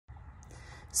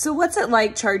So what's it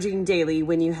like charging daily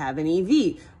when you have an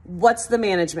EV? What's the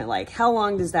management like? How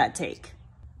long does that take?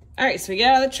 All right, so we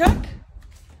get out of the truck,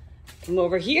 come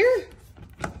over here,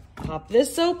 pop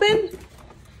this open,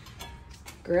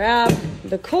 grab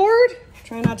the cord,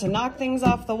 try not to knock things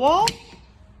off the wall,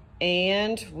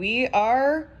 and we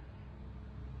are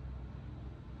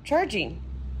charging.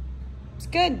 It's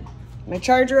good. My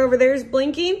charger over there is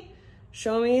blinking,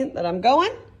 showing me that I'm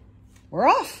going. We're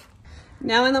off.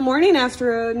 Now in the morning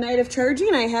after a night of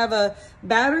charging, I have a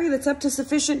battery that's up to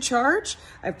sufficient charge.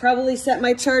 I've probably set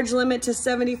my charge limit to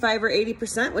 75 or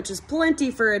 80%, which is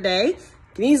plenty for a day.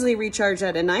 Can easily recharge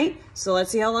that at night. So let's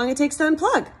see how long it takes to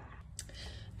unplug.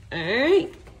 All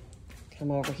right, come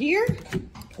over here,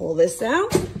 pull this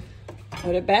out,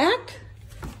 put it back,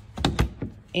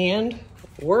 and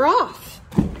we're off.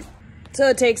 So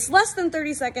it takes less than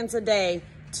 30 seconds a day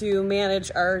to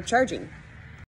manage our charging.